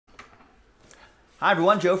Hi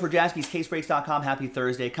everyone, Joe for jaspyscasebreaks.com. Happy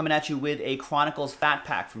Thursday. Coming at you with a Chronicles Fat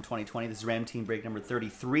Pack from 2020. This is Ram Team break number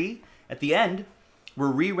 33. At the end,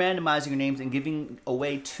 we're re-randomizing your names and giving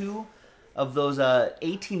away 2 of those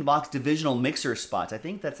 18-box divisional mixer spots. I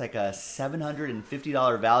think that's like a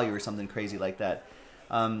 $750 value or something crazy like that.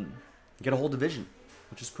 Get a whole division,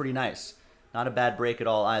 which is pretty nice. Not a bad break at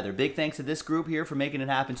all either. Big thanks to this group here for making it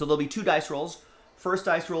happen. So there'll be 2 dice rolls. First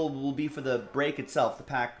dice roll will be for the break itself, the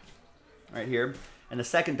pack right here. And the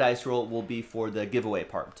second dice roll will be for the giveaway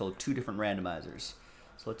part. So 2 different randomizers.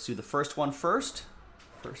 So let's do the first one first.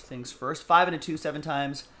 First things first. 5 and a 2, 7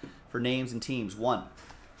 times for names and teams. 1,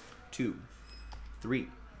 2, 3,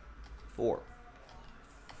 4,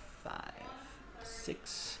 5,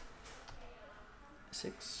 6,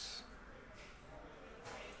 6,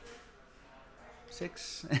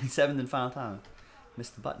 6, and 7th and final time.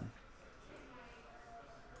 Missed the button.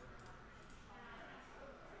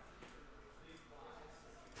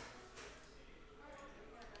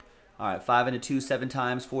 All right, 5 and a 2, 7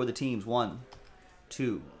 times for the teams. 1,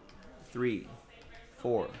 2, 3,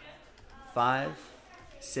 4, 5,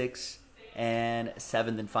 6, and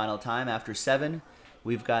 7th and final time. After 7,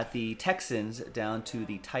 we've got the Texans down to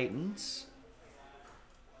the Titans.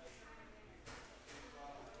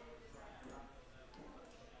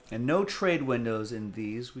 And no trade windows in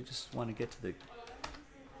these. We just want to get to the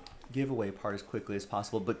giveaway part as quickly as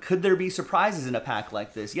possible. But could there be surprises in a pack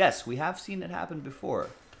like this? Yes, we have seen it happen before.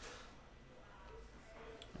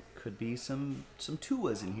 Could be some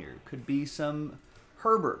Tuas in here. Could be some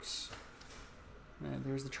Herberts. And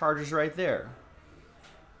there's the Chargers right there.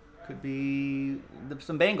 Could be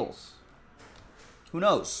some Bengals. Who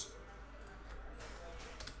knows?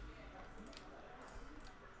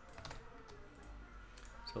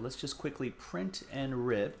 So let's just quickly print and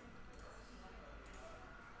rip.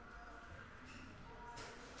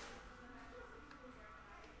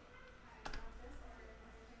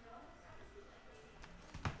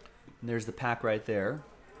 And there's the pack right there.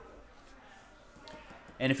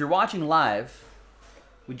 And if you're watching live,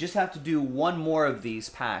 we just have to do 1 more of these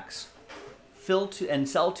packs. Fill 2 and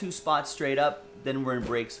sell 2 spots straight up, then we're in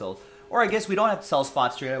Breaksville. Or I guess we don't have to sell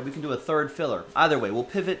spots straight up. We can do a 3rd filler. Either way, we'll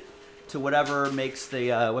pivot to whatever makes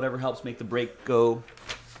the whatever helps make the break go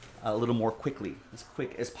a little more quickly, as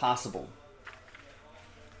quick as possible.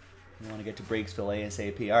 We want to get to Breaksville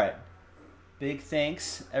ASAP. All right. Big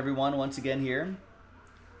thanks, everyone, once again here.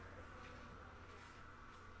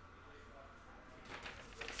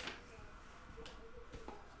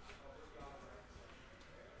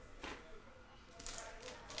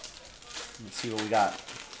 Let's see what we got.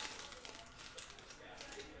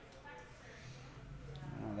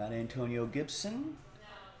 I got Antonio Gibson.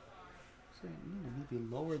 So maybe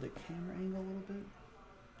lower the camera angle a little bit.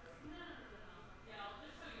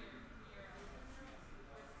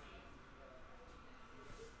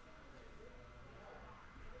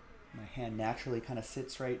 My hand naturally kind of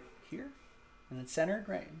sits right here, and it's centered,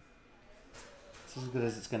 right? It's as good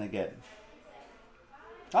as it's going to get.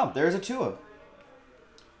 Oh, there's a Tua.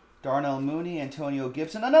 Darnell Mooney, Antonio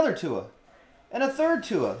Gibson, another Tua, and a 3rd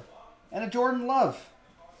Tua, and a Jordan Love.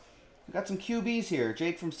 We've got some QBs here.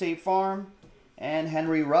 Jake from State Farm and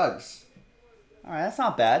Henry Ruggs. All right, that's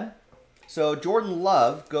not bad. So Jordan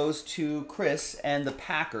Love goes to Chris and the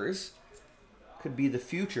Packers. Could be the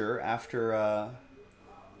future after, I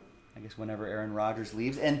guess, whenever Aaron Rodgers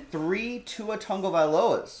leaves. And 3 Tua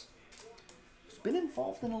Tagovailoas. He's been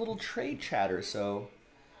involved in a little trade chatter, so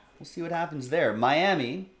we'll see what happens there.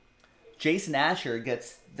 Miami. Jason Asher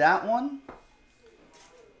gets that one,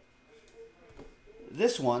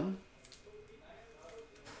 this one,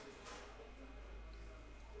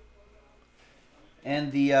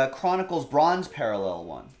 and the Chronicles Bronze Parallel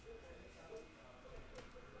one.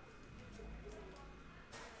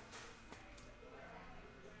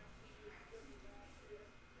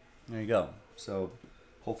 There you go. So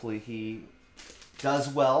hopefully he does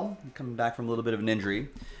well, coming back from a little bit of an injury.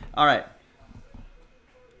 All right.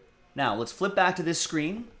 Now, let's flip back to this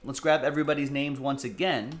screen. Let's grab everybody's names once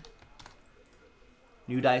again.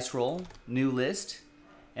 New dice roll, new list.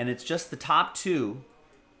 And it's just the top 2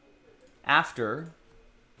 after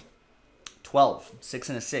 12. 6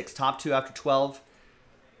 and a 6. Top 2 after 12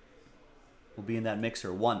 will be in that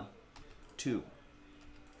mixer. 1, 2,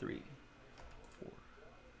 3, 4,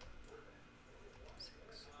 6,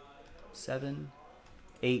 7,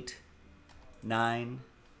 8, 9,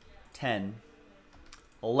 10,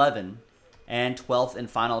 11, and 12th and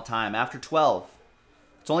final time. After 12,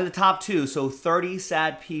 it's only the top 2, so 30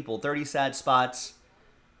 sad people, 30 sad spots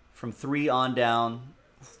from 3 on down.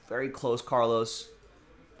 Very close, Carlos,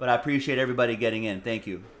 but I appreciate everybody getting in. Thank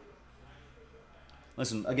you.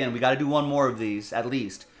 Listen, again, we got to do one more of these at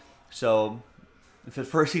least. So if at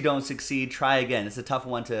first you don't succeed, try again. It's a tough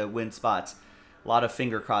one to win spots. A lot of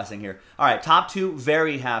finger crossing here. All right, top two,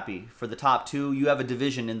 very happy for the top two. You have a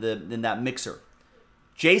division in that mixer.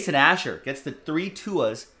 Jason Asher gets the 3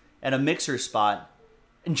 Tuas and a mixer spot.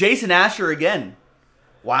 And Jason Asher again.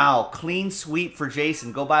 Wow, clean sweep for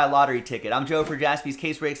Jason. Go buy a lottery ticket. I'm Joe for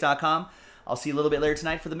jaspyscasebreaks.com. I'll see you a little bit later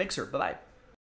tonight for the mixer. Bye-bye.